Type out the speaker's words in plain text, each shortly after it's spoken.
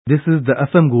This is the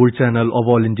FM Gold channel of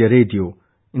All India Radio.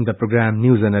 In the program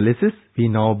News Analysis, we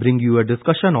now bring you a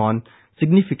discussion on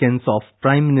significance of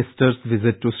Prime Minister's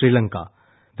visit to Sri Lanka.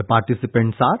 The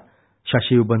participants are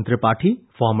Shashiyuban Tripathi,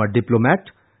 former diplomat,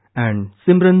 and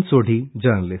Simran Sodhi,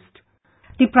 journalist.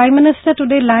 The Prime Minister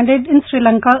today landed in Sri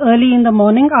Lanka early in the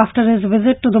morning after his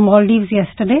visit to the Maldives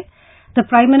yesterday. The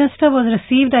Prime Minister was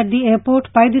received at the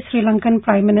airport by the Sri Lankan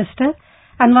Prime Minister,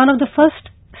 and one of the first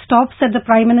stops that the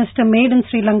Prime Minister made in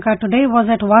Sri Lanka today was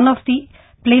at one of the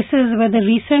places where the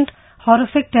recent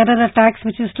horrific terror attacks,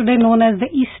 which is today known as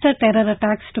the Easter terror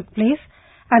attacks, took place.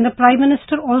 And the Prime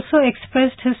Minister also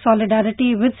expressed his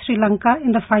solidarity with Sri Lanka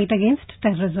in the fight against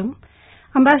terrorism.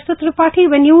 Ambassador Tripathi,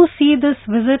 when you see this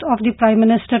visit of the Prime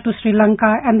Minister to Sri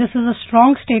Lanka, and this is a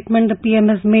strong statement the PM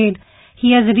has made,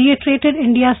 he has reiterated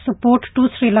India's support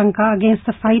to Sri Lanka against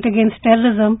the fight against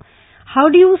terrorism. How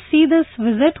do you see this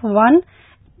visit? One,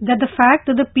 that the fact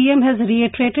that the PM has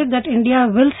reiterated that India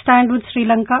will stand with Sri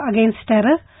Lanka against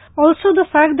terror. Also the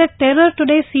fact that terror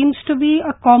today seems to be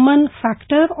a common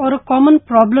factor or a common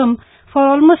problem for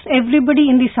almost everybody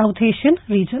in the South Asian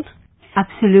region.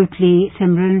 Absolutely,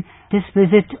 Simran. This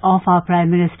visit of our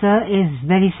Prime Minister is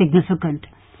very significant.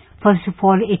 First of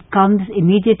all, it comes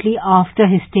immediately after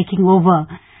his taking over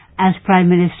as Prime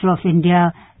Minister of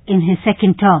India in his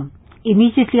second term.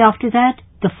 Immediately after that,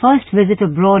 the first visit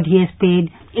abroad he has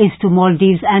paid is to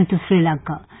Maldives and to Sri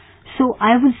Lanka. So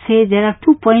I would say there are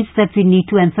 2 points that we need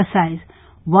to emphasize.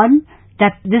 One,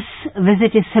 that this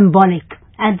visit is symbolic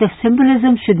and the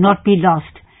symbolism should not be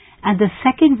lost. And the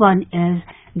second one is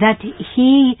that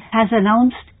he has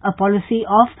announced a policy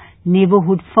of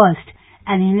neighborhood first.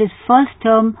 And in his first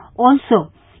term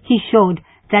also, he showed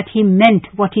that he meant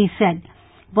what he said.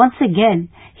 Once again,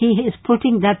 he is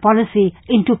putting that policy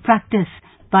into practice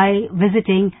by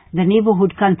visiting the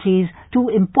neighborhood countries, 2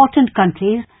 important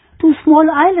countries, 2 small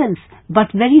islands, but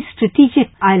very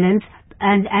strategic islands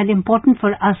and important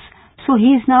for us. So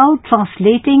he is now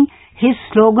translating his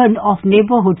slogan of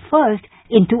neighborhood first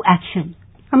into action.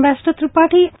 Ambassador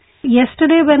Tripathi,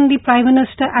 yesterday when the Prime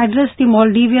Minister addressed the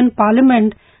Maldivian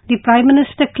Parliament, the Prime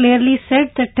Minister clearly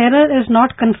said that terror is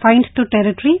not confined to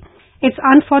territory. It's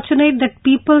unfortunate that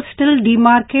people still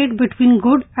demarcate between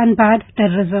good and bad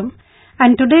terrorism.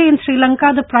 And today in Sri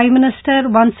Lanka, the Prime Minister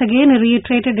once again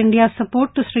reiterated India's support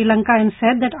to Sri Lanka and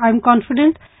said that I'm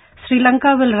confident Sri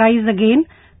Lanka will rise again.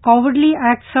 Cowardly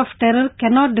acts of terror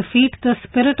cannot defeat the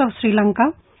spirit of Sri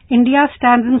Lanka. India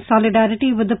stands in solidarity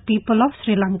with the people of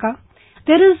Sri Lanka.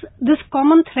 There is this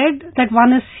common thread that one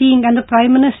is seeing, and the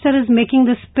Prime Minister is making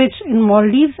this pitch in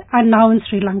Maldives and now in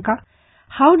Sri Lanka.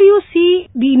 How do you see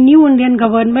the new Indian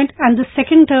government and the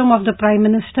second term of the Prime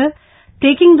Minister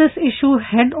taking this issue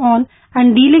head on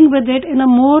and dealing with it in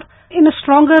a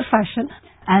stronger fashion?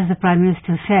 As the Prime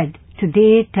Minister said,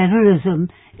 today terrorism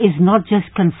is not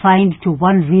just confined to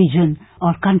one region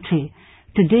or country.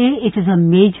 Today it is a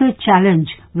major challenge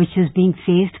which is being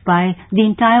faced by the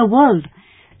entire world.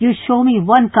 You show me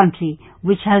one country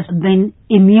which has been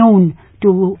immune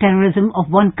to terrorism of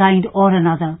one kind or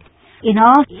another. In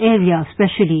our area,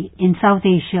 especially in South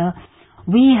Asia,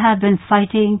 we have been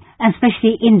fighting, and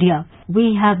especially India,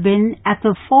 we have been at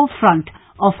the forefront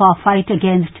of our fight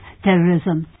against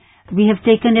terrorism. We have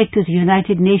taken it to the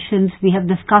United Nations, we have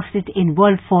discussed it in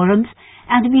world forums,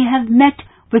 and we have met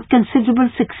with considerable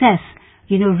success.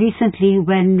 Recently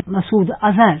when Masood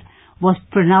Azhar was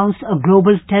pronounced a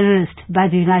global terrorist by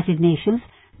the United Nations,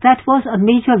 that was a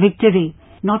major victory,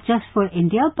 not just for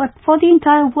India, but for the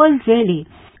entire world really.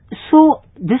 So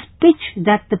this pitch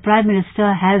that the Prime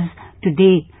Minister has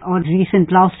today, or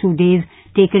recent last 2 days,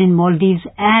 taken in Maldives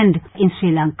and in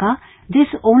Sri Lanka, this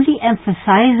only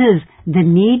emphasizes the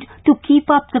need to keep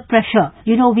up the pressure.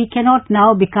 We cannot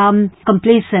now become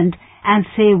complacent and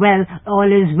say, well, all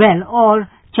is well, or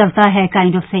chalta hai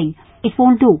kind of thing. It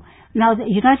won't do. Now, the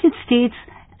United States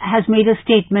has made a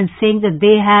statement saying that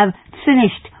they have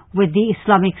finished with the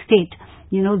Islamic State.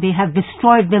 They have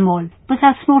destroyed them all. But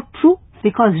that's not true,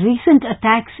 because recent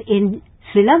attacks in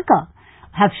Sri Lanka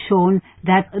have shown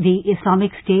that the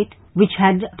Islamic State, which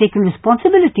had taken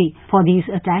responsibility for these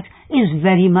attacks, is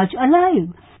very much alive.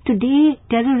 Today,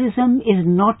 terrorism is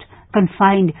not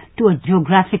confined to a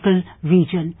geographical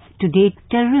region. Today,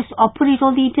 terrorists operate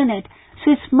on the internet.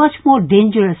 So it's much more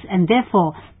dangerous, and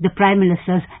therefore the Prime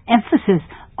Minister's emphasis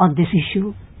on this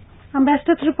issue.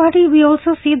 Ambassador Tripathi, we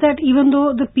also see that even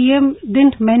though the PM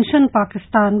didn't mention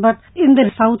Pakistan, but in the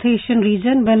South Asian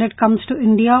region, when it comes to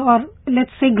India, or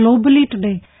let's say globally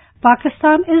today,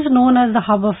 Pakistan is known as the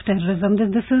hub of terrorism.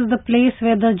 This is the place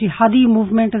where the jihadi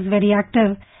movement is very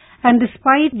active. And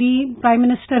despite the Prime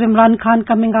Minister Imran Khan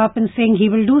coming up and saying he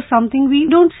will do something, we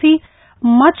don't see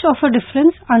much of a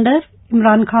difference under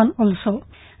Imran Khan also.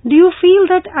 Do you feel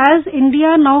that as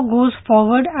India now goes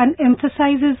forward and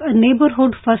emphasizes a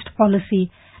neighborhood first policy,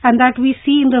 and that we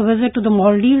see in the visit to the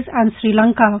Maldives and Sri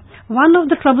Lanka, one of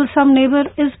the troublesome neighbor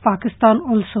is Pakistan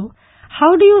also.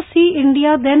 How do you see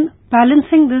India then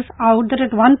balancing this out, that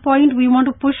at one point we want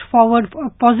to push forward a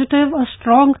positive, a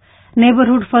strong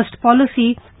neighborhood first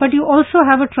policy, but you also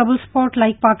have a trouble spot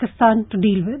like Pakistan to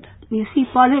deal with? You see,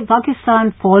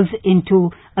 Pakistan falls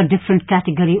into a different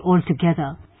category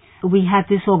altogether. We had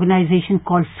this organization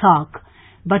called SAARC,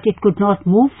 but it could not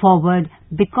move forward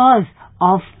because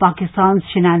of Pakistan's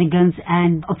shenanigans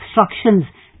and obstructions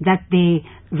that they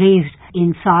raised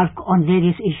in SAARC on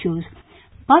various issues.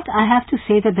 But I have to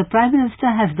say that the Prime Minister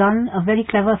has done a very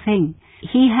clever thing.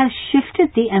 He has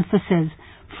shifted the emphasis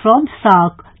from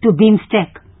SAARC to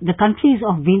BIMSTEC. The countries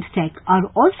of BIMSTEC are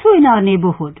also in our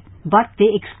neighborhood, but they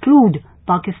exclude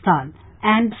Pakistan.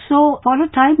 And so, for a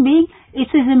time being, it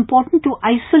is important to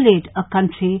isolate a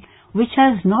country which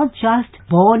has not just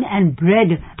born and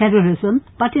bred terrorism,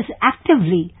 but is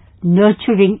actively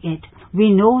nurturing it.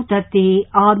 We know that the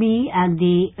army and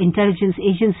the intelligence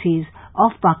agencies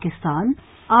of Pakistan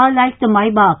are like the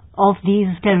Maibach of these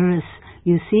terrorists.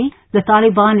 You see, the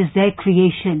Taliban is their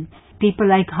creation. People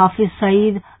like Hafiz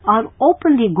Saeed are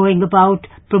openly going about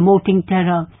promoting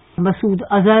terror. Masood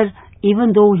Azhar,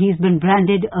 even though he's been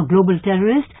branded a global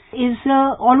terrorist, is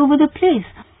all over the place,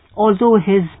 although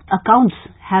his accounts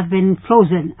have been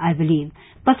frozen, I believe.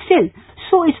 But still,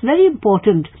 so it's very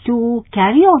important to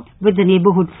carry on with the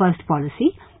neighborhood first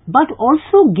policy, but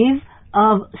also give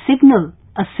a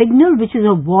signal which is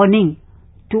a warning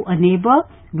to a neighbor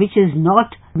which is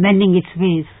not mending its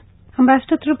ways.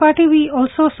 Ambassador Tripathi, we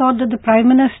also saw that the Prime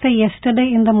Minister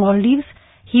yesterday in the Maldives,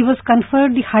 he was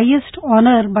conferred the highest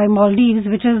honor by Maldives,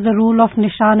 which is the rule of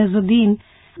Nishan-Izzuddin.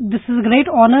 This is a great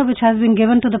honor which has been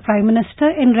given to the Prime Minister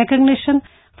in recognition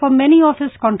for many of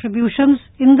his contributions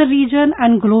in the region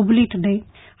and globally today.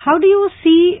 How do you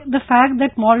see the fact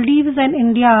that Maldives and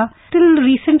India, till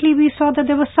recently we saw that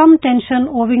there was some tension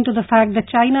owing to the fact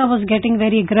that China was getting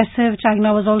very aggressive,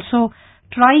 China was also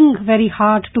trying very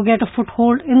hard to get a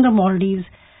foothold in the Maldives.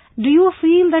 Do you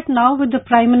feel that now with the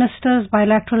Prime Minister's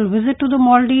bilateral visit to the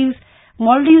Maldives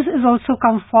has also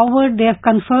come forward, they have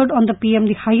conferred on the PM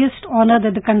the highest honor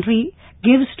that the country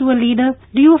gives to a leader?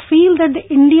 Do you feel that the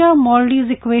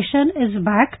India-Maldives equation is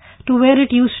back to where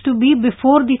it used to be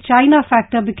before the China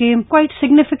factor became quite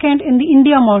significant in the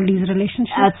India-Maldives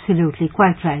relationship? Absolutely,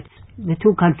 quite right. The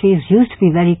two countries used to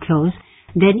be very close.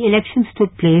 Then elections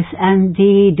took place and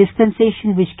the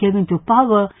dispensation which came into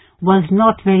power was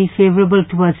not very favorable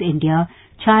towards India.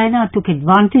 China took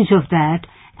advantage of that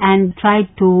and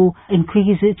tried to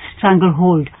increase its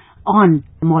stranglehold on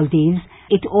Maldives.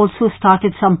 It also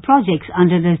started some projects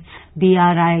under its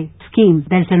BRI scheme,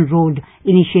 Belt and Road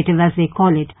Initiative as they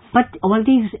call it. But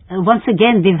Maldives, once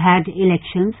again they've had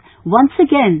elections. Once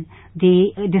again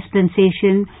the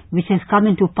dispensation which has come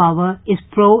into power is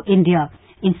pro-India.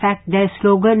 In fact, their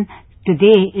slogan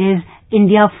today is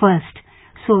India First.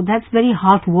 So that's very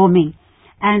heartwarming.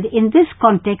 And in this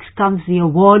context comes the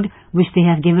award which they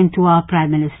have given to our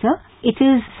Prime Minister. It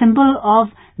is a symbol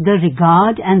of the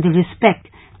regard and the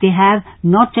respect they have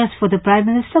not just for the Prime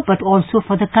Minister but also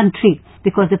for the country,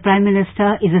 because the Prime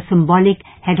Minister is a symbolic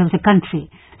head of the country.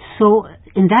 So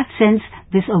in that sense,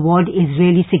 this award is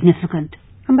really significant.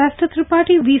 Ambassador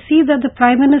Tripathi, we see that the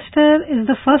Prime Minister is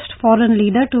the first foreign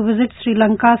leader to visit Sri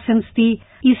Lanka since the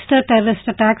Easter terrorist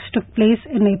attacks took place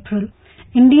in April.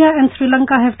 India and Sri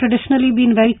Lanka have traditionally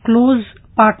been very close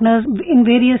partners in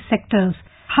various sectors.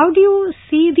 How do you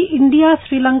see the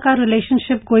India-Sri Lanka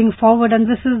relationship going forward? And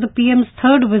this is the PM's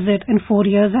third visit in 4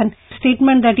 years, and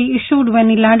statement that he issued when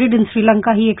he landed in Sri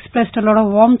Lanka, he expressed a lot of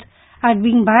warmth at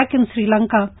being back in Sri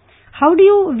Lanka. How do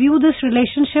you view this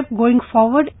relationship going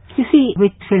forward? You see,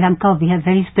 with Sri Lanka, we have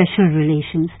very special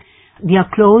relations. We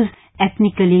are close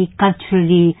ethnically,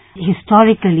 culturally,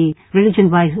 historically,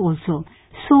 religion-wise also.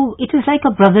 So it is like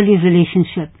a brotherly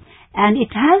relationship. And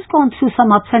it has gone through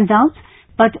some ups and downs,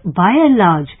 but by and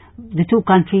large, the two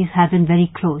countries have been very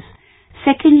close.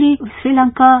 Secondly, Sri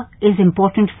Lanka is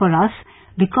important for us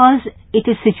because it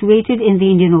is situated in the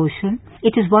Indian Ocean.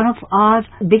 It is one of our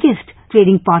biggest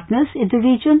trading partners in the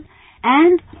region,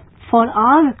 and for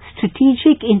our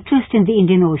strategic interest in the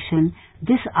Indian Ocean,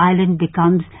 this island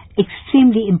becomes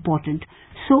extremely important.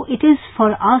 So it is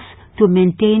for us to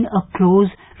maintain a close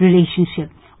relationship.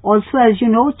 Also, as you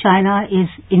know, China is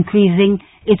increasing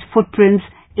its footprints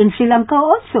in Sri Lanka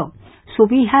also. So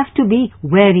we have to be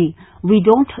wary. We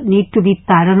don't need to be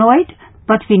paranoid,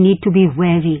 but we need to be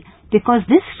wary, because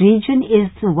this region is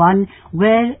the one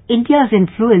where India's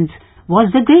influence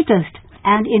was the greatest.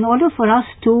 And in order for us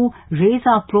to raise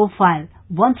our profile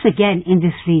once again in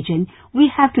this region,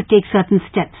 we have to take certain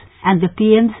steps. And the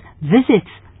PM's visits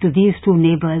to these two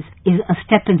neighbors is a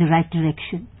step in the right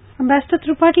direction. Ambassador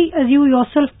Tripathi, as you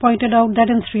yourself pointed out that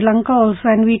in Sri Lanka also,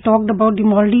 and we talked about the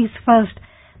Maldives first,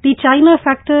 the China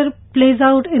factor plays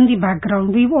out in the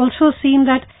background. We've also seen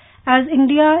that as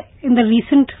India in the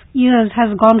recent years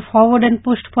has gone forward and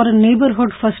pushed for a neighborhood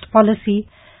first policy,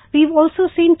 we've also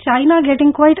seen China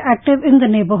getting quite active in the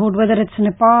neighborhood, whether it's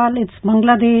Nepal, it's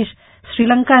Bangladesh, Sri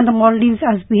Lanka and the Maldives,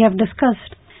 as we have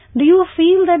discussed. Do you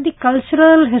feel that the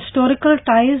cultural, historical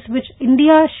ties which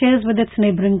India shares with its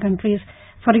neighboring countries,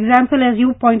 for example, as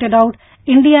you pointed out,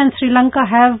 India and Sri Lanka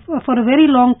have for a very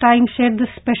long time shared this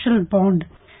special bond.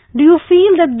 Do you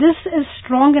feel that this is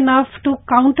strong enough to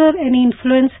counter any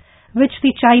influence which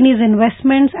the Chinese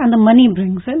investments and the money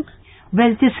brings in?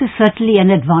 Well, this is certainly an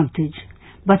advantage,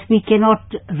 but we cannot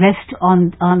rest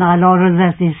on our laurels,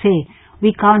 as they say.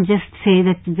 We can't just say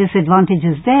that this advantage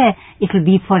is there, it will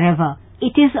be forever.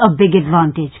 It is a big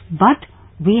advantage, but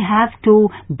we have to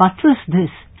buttress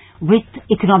this with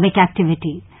economic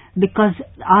activity, because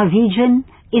our region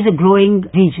is a growing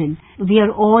region. We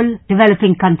are all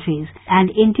developing countries, and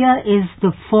India is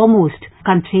the foremost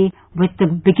country with the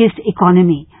biggest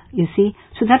economy, you see.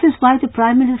 So that is why the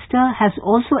Prime Minister has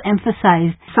also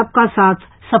emphasized Sabka Saath,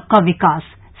 Sabka Vikas,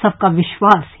 Sabka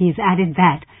Vishwas. He has added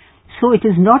that. So it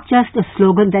is not just a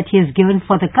slogan that he has given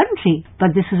for the country,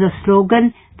 but this is a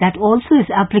slogan that also is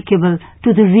applicable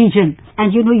to the region.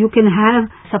 And you know, you can have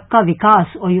Sabka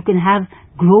Vikas, or you can have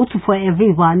growth for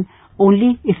everyone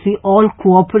only if we all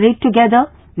cooperate together,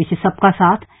 which is Sabka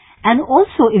Saath, and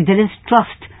also if there is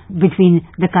trust between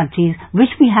the countries,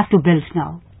 which we have to build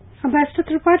now. Ambassador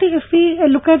Tripathi, if we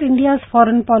look at India's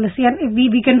foreign policy, and if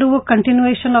we can do a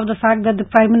continuation of the fact that the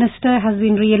Prime Minister has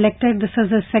been re-elected, this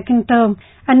is his second term,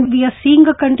 and we are seeing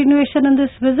a continuation in this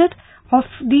visit of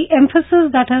the emphasis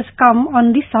that has come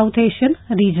on the South Asian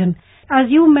region.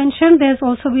 As you mentioned, there's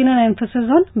also been an emphasis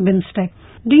on BIMSTEC.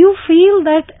 Do you feel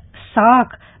that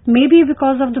SAARC, maybe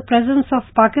because of the presence of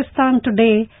Pakistan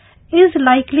today, is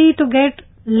likely to get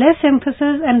less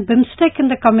emphasis, and BIMSTEC in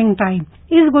the coming time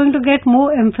is going to get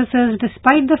more emphasis,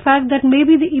 despite the fact that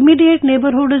maybe the immediate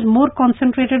neighborhood is more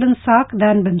concentrated in SAARC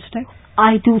than BIMSTEC?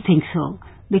 I do think so,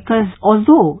 because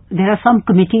although there are some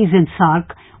committees in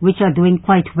SAARC which are doing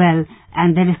quite well,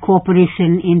 and there is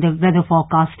cooperation in the weather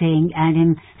forecasting and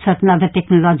in certain other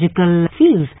technological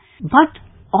fields, but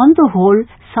on the whole,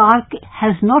 SAARC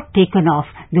has not taken off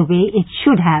the way it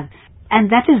should have. And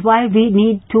that is why we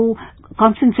need to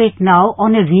concentrate now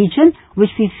on a region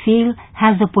which we feel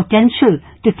has the potential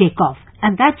to take off.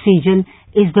 And that region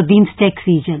is the BIMSTEC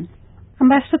region.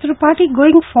 Ambassador Tripathi,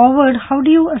 going forward, how do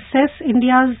you assess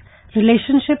India's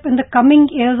relationship in the coming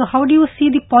years, or how do you see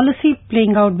the policy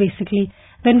playing out basically?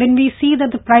 When we see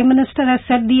that the Prime Minister has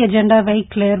set the agenda very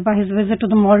clear by his visit to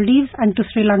the Maldives and to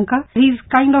Sri Lanka, he's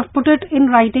kind of put it in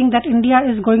writing that India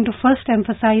is going to first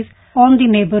emphasize on the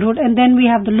neighborhood, and then we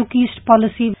have the Look East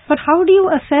policy. But how do you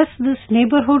assess this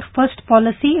neighborhood first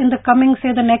policy in the coming,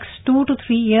 say, the next 2 to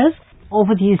 3 years?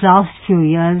 Over these last few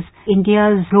years,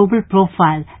 India's global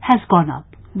profile has gone up.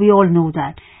 We all know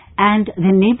that. And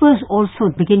the neighbors also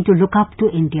begin to look up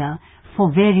to India for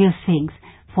various things,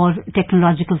 for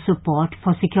technological support,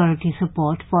 for security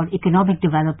support, for economic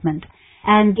development.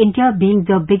 And India, being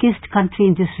the biggest country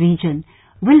in this region,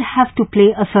 will have to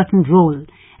play a certain role.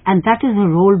 And that is a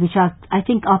role which I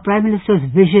think our Prime Minister's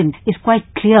vision is quite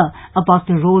clear about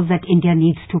the role that India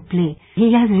needs to play.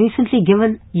 He has recently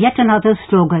given yet another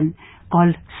slogan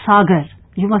called Sagar.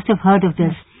 You must have heard of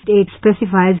this. It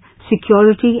specifies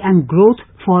security and growth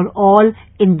for all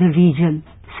in the region.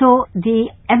 So the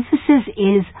emphasis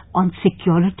is on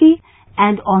security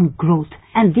and on growth.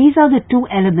 And these are the two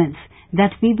elements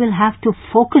that we will have to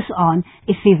focus on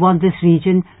if we want this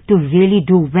region to really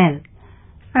do well.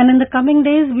 And in the coming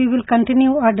days, we will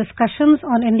continue our discussions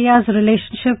on India's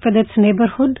relationship with its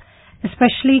neighborhood,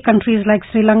 especially countries like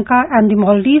Sri Lanka and the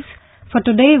Maldives. For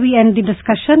today, we end the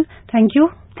discussion. Thank you.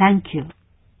 Thank you.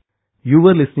 You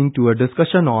were listening to a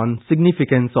discussion on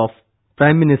significance of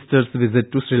Prime Minister's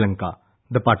visit to Sri Lanka.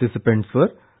 The participants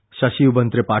were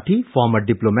Shashiyuban Tripathi, former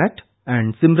diplomat,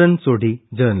 and Simran Sodhi,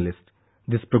 journalist.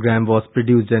 This program was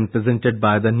produced and presented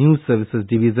by the News Services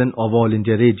Division of All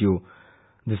India Radio.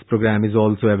 This program is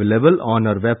also available on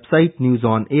our website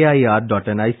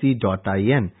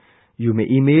newsonair.nic.in. You may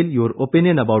email your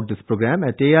opinion about this program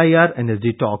at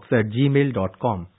airnsdtalks@gmail.com.